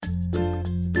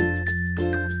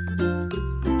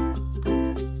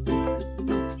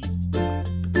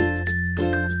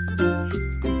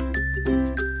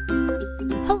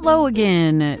Hello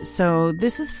again. So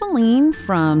this is Feline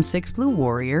from Six Blue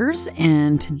Warriors,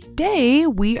 and today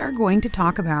we are going to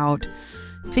talk about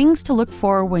things to look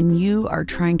for when you are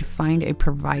trying to find a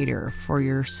provider for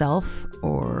yourself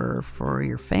or for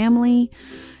your family.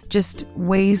 Just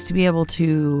ways to be able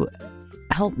to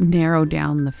help narrow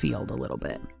down the field a little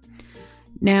bit.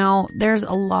 Now, there's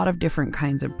a lot of different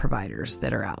kinds of providers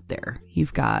that are out there.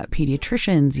 You've got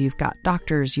pediatricians, you've got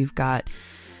doctors, you've got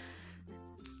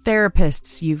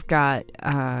therapists, you've got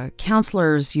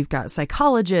counselors, you've got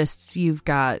psychologists, you've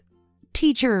got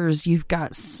teachers, you've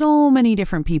got so many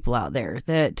different people out there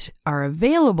that are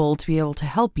available to be able to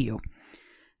help you.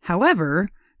 However,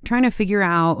 trying to figure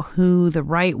out who the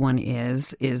right one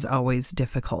is always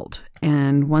difficult.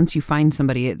 And once you find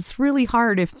somebody, it's really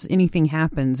hard if anything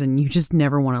happens and you just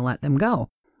never want to let them go.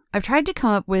 I've tried to come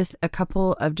up with a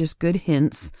couple of just good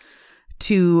hints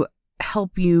to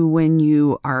help you when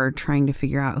you are trying to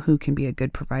figure out who can be a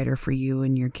good provider for you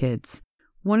and your kids.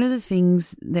 One of the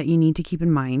things that you need to keep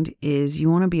in mind is you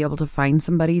want to be able to find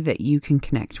somebody that you can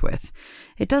connect with.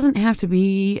 It doesn't have to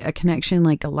be a connection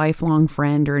like a lifelong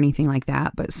friend or anything like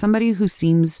that, but somebody who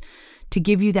seems to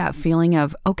give you that feeling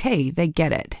of, okay, they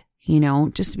get it.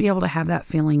 Just to be able to have that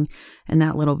feeling and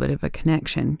that little bit of a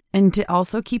connection. And to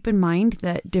also keep in mind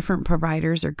that different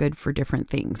providers are good for different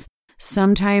things.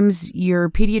 Sometimes your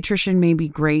pediatrician may be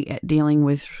great at dealing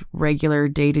with regular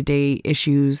day-to-day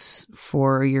issues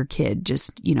for your kid,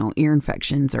 just, ear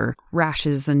infections or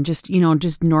rashes and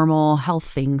just normal health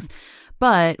things.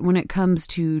 But when it comes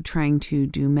to trying to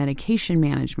do medication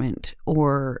management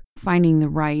or finding the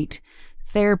right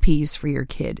therapies for your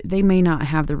kid, they may not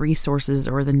have the resources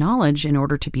or the knowledge in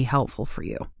order to be helpful for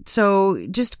you. So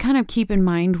just kind of keep in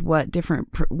mind what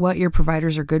your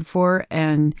providers are good for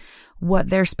and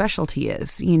what their specialty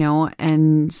is,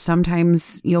 and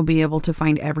sometimes you'll be able to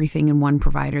find everything in one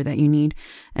provider that you need,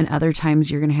 and other times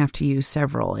you're going to have to use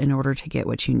several in order to get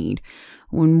what you need.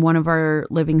 When one of our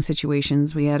living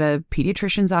situations, we had a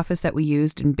pediatrician's office that we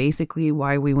used, and basically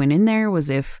why we went in there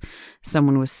was if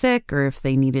someone was sick or if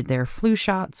they needed their flu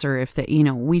shots or if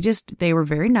they were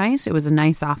very nice. It was a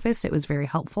nice office. It was very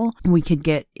helpful. We could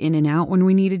get in and out when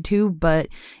we needed to, but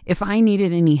if I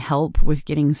needed any help with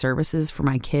getting services for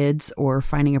my kids or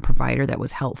finding a provider that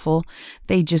was helpful,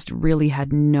 they just really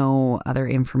had no other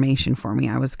information for me.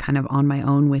 I was kind of on my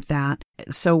own with that.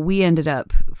 So we ended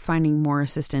up finding more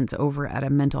assistance over at a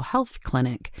mental health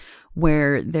clinic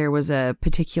where there was a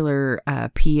particular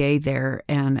PA there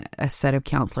and a set of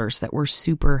counselors that were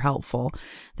super helpful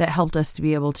that helped us to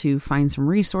be able to find some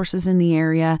resources in the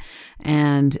area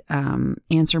and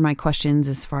answer my questions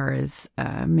as far as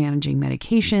managing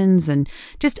medications and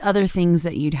just other things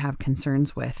that you'd have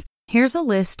concerns with. Here's a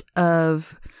list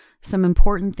of some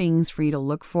important things for you to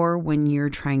look for when you're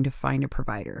trying to find a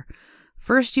provider.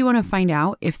 First, you want to find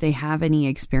out if they have any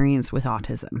experience with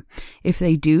autism. If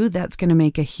they do, that's going to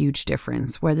make a huge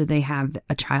difference, whether they have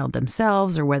a child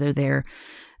themselves or whether their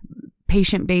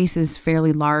patient base is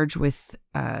fairly large with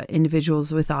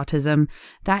individuals with autism.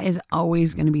 That is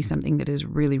always going to be something that is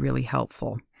really, really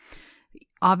helpful.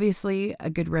 Obviously, a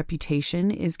good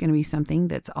reputation is going to be something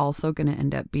that's also going to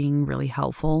end up being really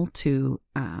helpful to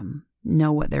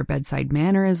know what their bedside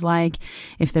manner is like.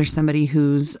 If there's somebody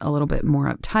who's a little bit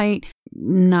more uptight,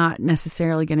 not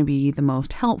necessarily going to be the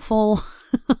most helpful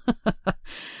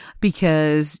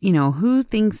because, who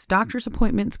thinks doctor's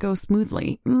appointments go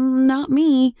smoothly? Not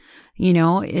me.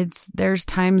 There's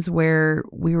times where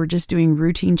we were just doing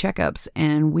routine checkups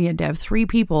and we had to have 3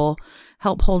 people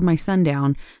help hold my son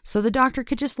down so the doctor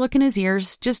could just look in his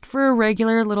ears just for a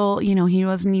regular little, he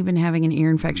wasn't even having an ear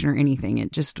infection or anything.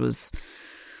 It just was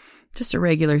just a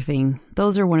regular thing.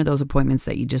 Those are one of those appointments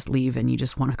that you just leave and you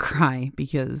just want to cry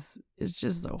because it's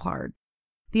just so hard.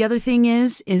 The other thing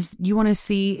is you want to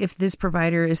see if this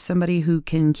provider is somebody who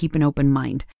can keep an open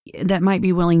mind, that might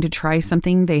be willing to try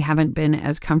something they haven't been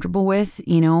as comfortable with.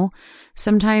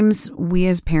 Sometimes we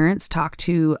as parents talk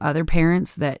to other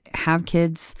parents that have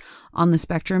kids on the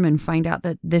spectrum and find out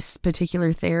that this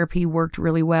particular therapy worked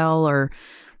really well, or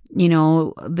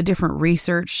the different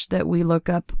research that we look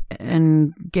up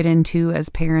and get into as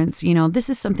parents. This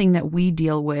is something that we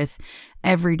deal with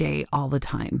every day, all the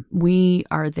time. We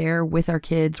are there with our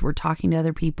kids. We're talking to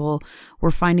other people.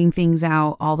 We're finding things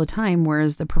out all the time.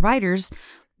 Whereas the providers,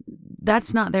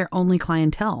 that's not their only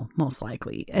clientele, most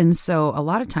likely. And so a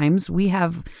lot of times we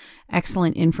have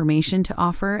excellent information to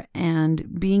offer,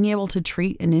 and being able to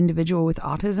treat an individual with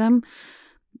autism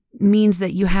means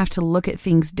that you have to look at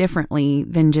things differently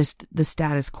than just the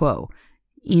status quo.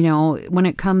 When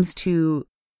it comes to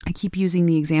I keep using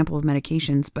the example of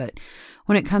medications, but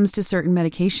when it comes to certain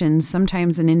medications,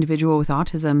 sometimes an individual with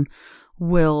autism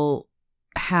will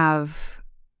have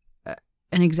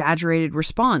an exaggerated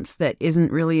response that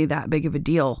isn't really that big of a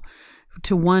deal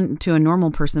to a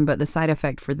normal person, but the side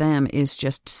effect for them is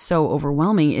just so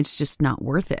overwhelming. It's just not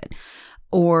worth it.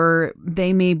 Or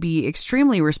they may be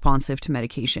extremely responsive to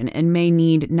medication and may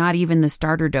need not even the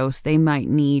starter dose. They might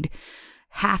need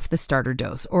half the starter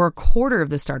dose or a quarter of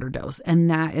the starter dose, and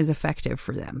that is effective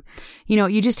for them.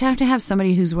 You just have to have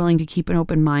somebody who's willing to keep an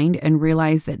open mind and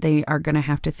realize that they are going to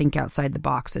have to think outside the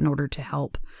box in order to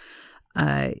help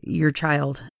your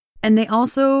child. And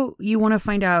you want to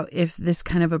find out if this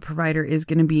kind of a provider is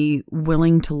going to be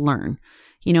willing to learn.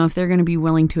 If they're going to be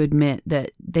willing to admit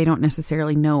that they don't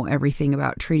necessarily know everything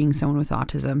about treating someone with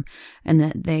autism, and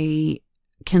that they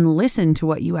can listen to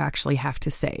what you actually have to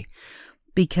say.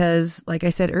 Because like I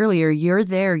said earlier, you're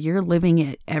there, you're living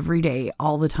it every day,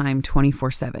 all the time,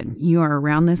 24/7. You are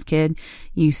around this kid.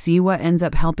 You see what ends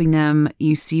up helping them.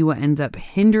 You see what ends up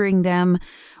hindering them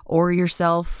or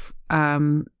yourself.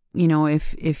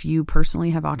 If you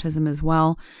personally have autism as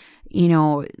well,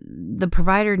 the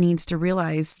provider needs to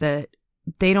realize that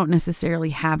they don't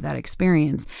necessarily have that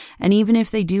experience. And even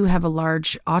if they do have a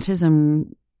large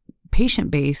autism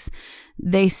patient base,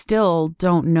 they still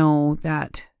don't know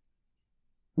that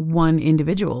one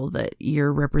individual that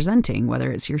you're representing,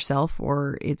 whether it's yourself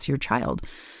or it's your child.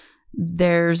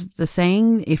 There's the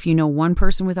saying, if you know one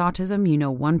person with autism, you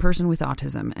know one person with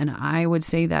autism. And I would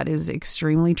say that is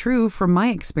extremely true from my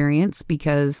experience,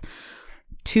 because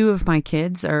 2 of my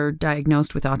kids are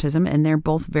diagnosed with autism, and they're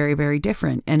both very, very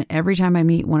different. And every time I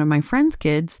meet one of my friends'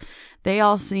 kids, they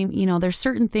all seem, there's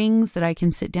certain things that I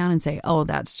can sit down and say, oh,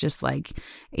 that's just like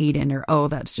Aiden, or oh,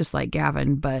 that's just like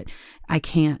Gavin. But I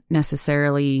can't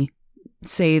necessarily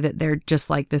say that they're just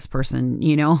like this person,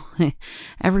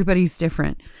 everybody's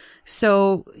different.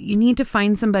 So you need to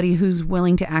find somebody who's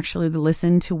willing to actually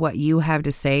listen to what you have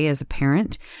to say as a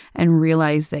parent and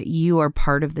realize that you are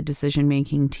part of the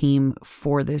decision-making team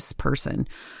for this person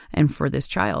and for this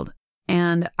child.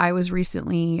 And I was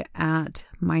recently at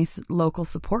my local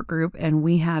support group, and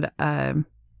we had a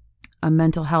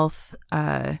mental health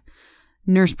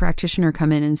nurse practitioner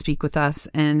come in and speak with us.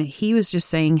 And he was just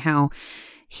saying how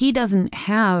he doesn't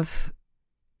have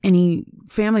any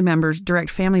direct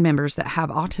family members that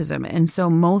have autism. And so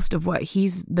most of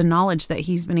the knowledge that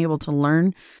he's been able to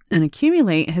learn and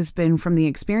accumulate has been from the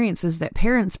experiences that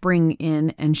parents bring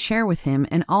in and share with him.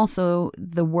 And also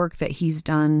the work that he's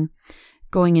done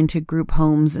going into group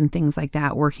homes and things like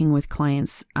that, working with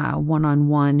clients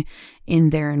one-on-one in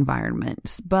their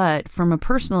environments. But from a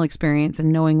personal experience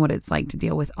and knowing what it's like to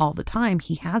deal with all the time,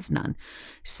 he has none.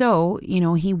 So,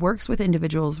 he works with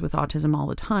individuals with autism all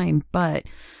the time, but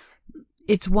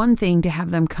it's one thing to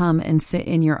have them come and sit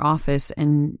in your office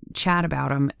and chat about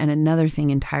them, and another thing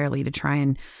entirely to try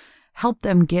and help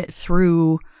them get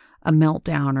through a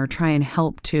meltdown, or try and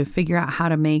help to figure out how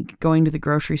to make going to the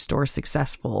grocery store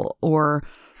successful, or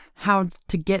how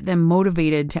to get them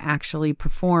motivated to actually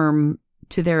perform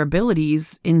to their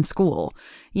abilities in school.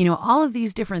 All of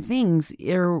these different things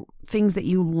are things that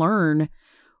you learn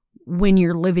when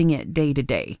you're living it day to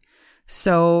day.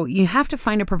 So you have to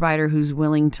find a provider who's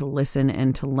willing to listen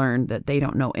and to learn that they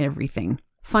don't know everything.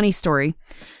 Funny story.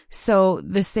 So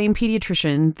the same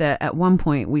pediatrician that at one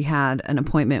point we had an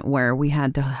appointment where we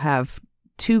had to have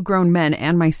 2 grown men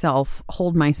and myself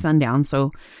hold my son down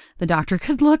so the doctor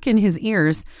could look in his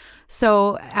ears.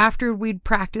 So after we'd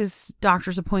practiced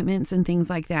doctor's appointments and things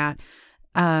like that,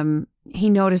 he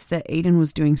noticed that Aiden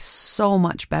was doing so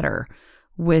much better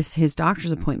with his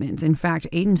doctor's appointments. In fact,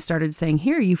 Aiden started saying,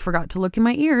 here, you forgot to look in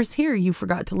my ears. Here, you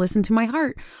forgot to listen to my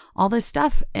heart, all this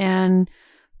stuff. And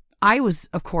I was,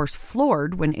 of course,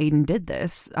 floored when Aiden did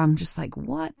this. I'm just like,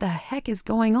 what the heck is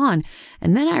going on?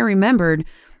 And then I remembered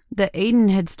that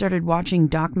Aiden had started watching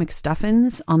Doc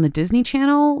McStuffins on the Disney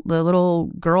Channel, the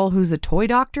little girl who's a toy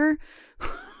doctor.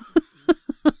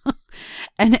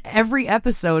 And every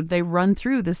episode, they run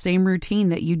through the same routine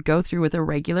that you'd go through with a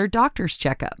regular doctor's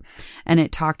checkup. And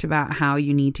it talked about how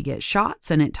you need to get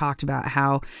shots, and it talked about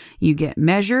how you get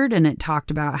measured, and it talked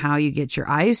about how you get your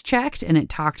eyes checked, and it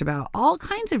talked about all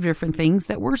kinds of different things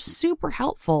that were super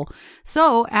helpful.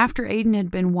 So after Aiden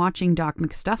had been watching Doc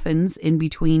McStuffins in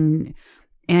between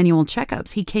annual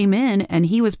checkups, he came in and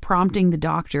he was prompting the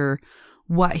doctor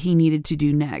what he needed to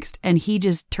do next. And he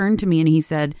just turned to me and he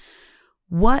said,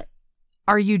 what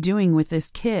are you doing with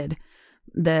this kid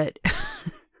that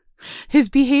his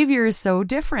behavior is so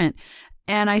different?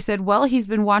 And I said, well, he's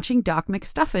been watching Doc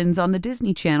McStuffins on the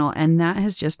Disney Channel, and that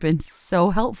has just been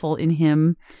so helpful in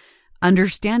him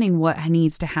understanding what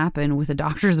needs to happen with a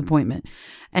doctor's appointment.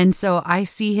 And so I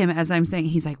see him as I'm saying,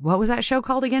 he's like, what was that show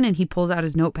called again? And he pulls out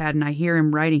his notepad and I hear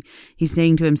him writing. He's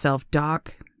saying to himself,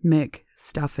 Doc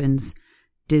McStuffins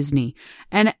Disney.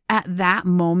 And at that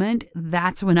moment,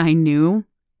 that's when I knew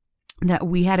that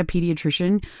we had a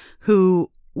pediatrician who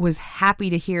was happy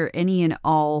to hear any and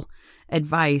all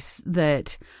advice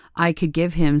that I could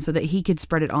give him so that he could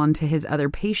spread it on to his other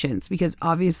patients. Because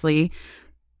obviously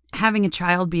having a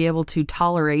child be able to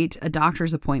tolerate a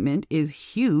doctor's appointment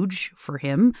is huge for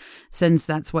him, since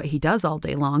that's what he does all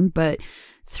day long. But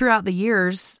throughout the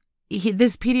years,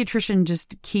 this pediatrician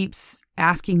just keeps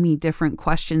asking me different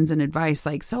questions and advice,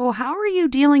 like, so how are you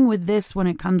dealing with this when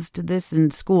it comes to this in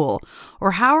school?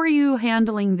 Or how are you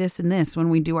handling this and this when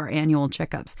we do our annual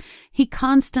checkups? He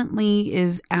constantly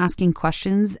is asking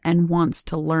questions and wants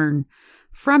to learn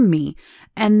from me.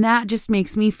 And that just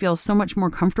makes me feel so much more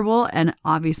comfortable. And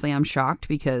obviously I'm shocked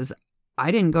because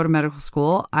I didn't go to medical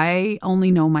school. I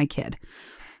only know my kid.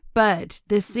 But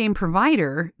this same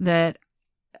provider that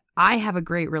I have a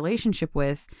great relationship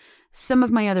with, some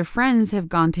of my other friends have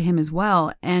gone to him as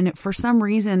well. And for some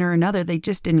reason or another, they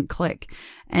just didn't click.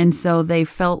 And so they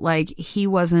felt like he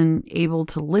wasn't able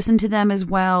to listen to them as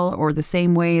well, or the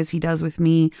same way as he does with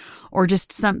me, or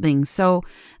just something. So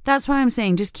that's why I'm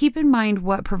saying, just keep in mind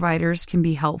what providers can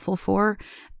be helpful for,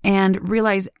 and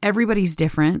realize everybody's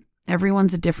different.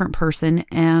 Everyone's a different person.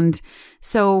 And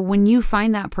so when you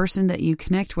find that person that you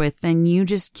connect with, then you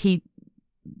just keep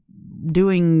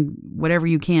doing whatever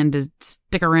you can to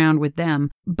stick around with them.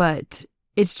 But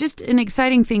it's just an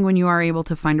exciting thing when you are able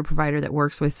to find a provider that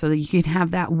works with, so that you can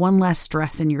have that one less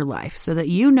stress in your life, so that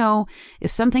you know if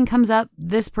something comes up,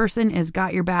 this person has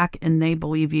got your back and they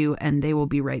believe you and they will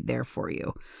be right there for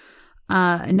you.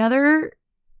 Another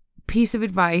piece of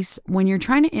advice when you're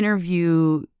trying to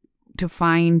interview to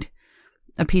find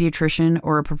a pediatrician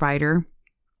or a provider,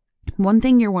 one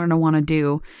thing you're going to want to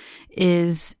do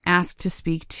is ask to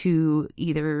speak to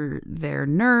either their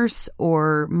nurse,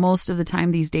 or most of the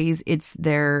time these days, it's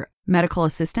their medical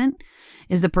assistant,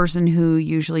 is the person who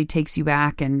usually takes you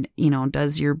back and,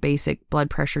 does your basic blood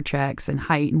pressure checks and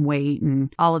height and weight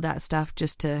and all of that stuff,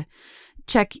 just to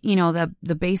check,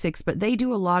 the basics. But they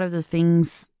do a lot of the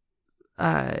things.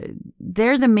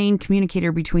 They're the main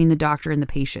communicator between the doctor and the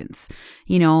patients.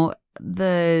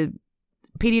 The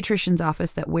pediatrician's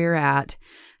office that we're at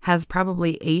has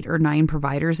probably 8 or 9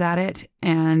 providers at it.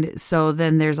 And so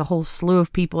then there's a whole slew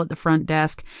of people at the front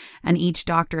desk, and each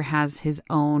doctor has his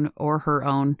own or her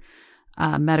own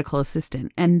medical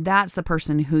assistant. And that's the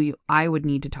person who I would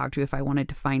need to talk to if I wanted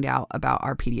to find out about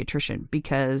our pediatrician,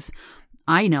 because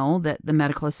I know that the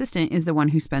medical assistant is the one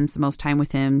who spends the most time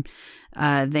with him.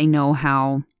 They know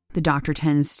how the doctor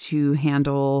tends to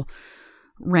handle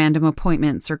random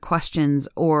appointments or questions,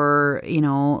 or,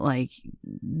 like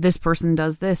this person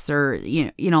does this, or,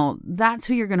 that's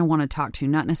who you're going to want to talk to,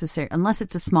 not necessarily, unless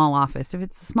it's a small office. If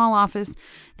it's a small office,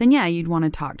 then yeah, you'd want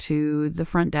to talk to the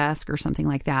front desk or something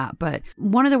like that. But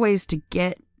one of the ways to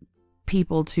get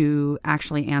people to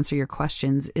actually answer your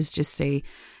questions is just say,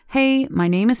 hey, my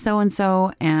name is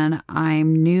so-and-so, and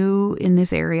I'm new in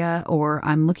this area, or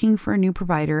I'm looking for a new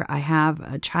provider. I have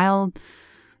a child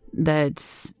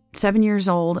that's 7 years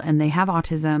old and they have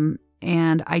autism,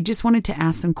 and I just wanted to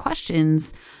ask some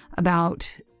questions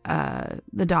about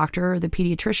the doctor or the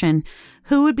pediatrician.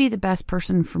 Who would be the best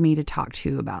person for me to talk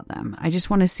to about them? I just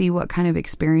want to see what kind of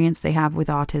experience they have with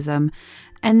autism,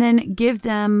 and then give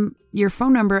them your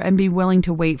phone number and be willing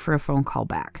to wait for a phone call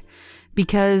back.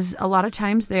 Because a lot of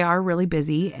times they are really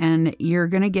busy, and you're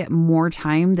going to get more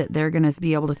time that they're going to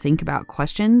be able to think about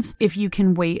questions if you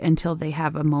can wait until they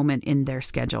have a moment in their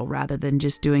schedule, rather than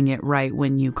just doing it right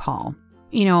when you call.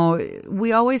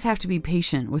 We always have to be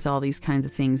patient with all these kinds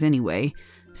of things anyway.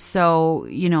 So,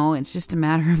 it's just a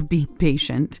matter of being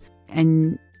patient,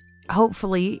 and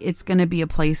hopefully it's going to be a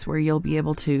place where you'll be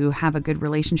able to have a good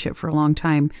relationship for a long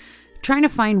time, trying to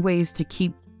find ways to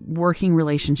keep working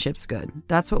relationships good.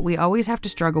 That's what we always have to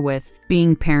struggle with,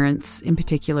 being parents in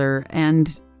particular, and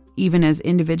even as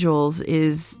individuals,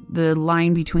 is the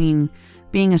line between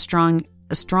being a strong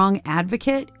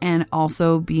advocate and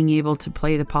also being able to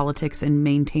play the politics and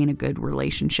maintain a good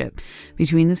relationship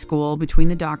between the school, between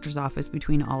the doctor's office,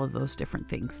 between all of those different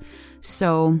things.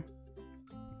 So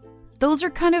those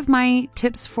are kind of my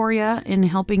tips for you in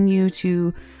helping you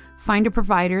to find a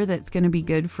provider that's going to be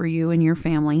good for you and your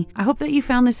family. I hope that you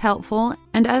found this helpful.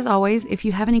 And as always, if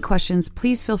you have any questions,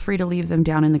 please feel free to leave them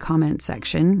down in the comment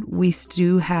section. We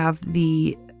do have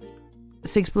the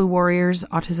Six Blue Warriors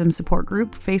Autism Support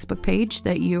Group Facebook page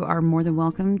that you are more than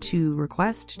welcome to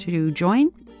request to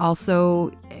join. Also,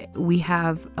 we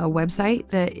have a website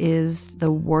that is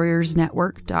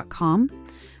thewarriorsnetwork.com,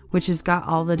 which has got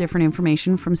all the different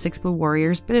information from Six Blue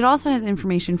Warriors, but it also has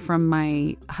information from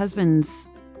my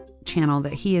husband's channel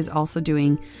that he is also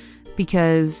doing,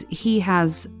 because he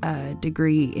has a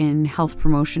degree in health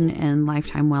promotion and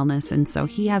lifetime wellness. And so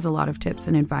he has a lot of tips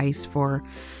and advice for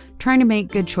trying to make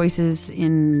good choices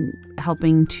in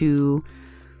helping to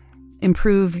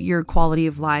improve your quality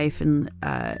of life and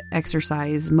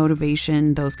exercise,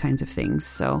 motivation, those kinds of things.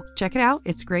 So check it out.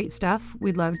 It's great stuff.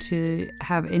 We'd love to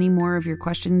have any more of your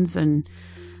questions and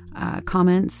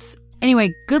comments.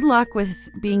 Anyway, good luck with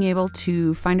being able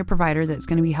to find a provider that's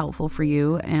going to be helpful for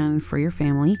you and for your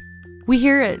family. We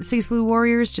here at Six Blue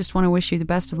Warriors just want to wish you the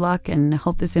best of luck and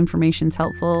hope this information is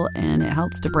helpful and it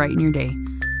helps to brighten your day.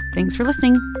 Thanks for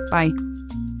listening. Bye.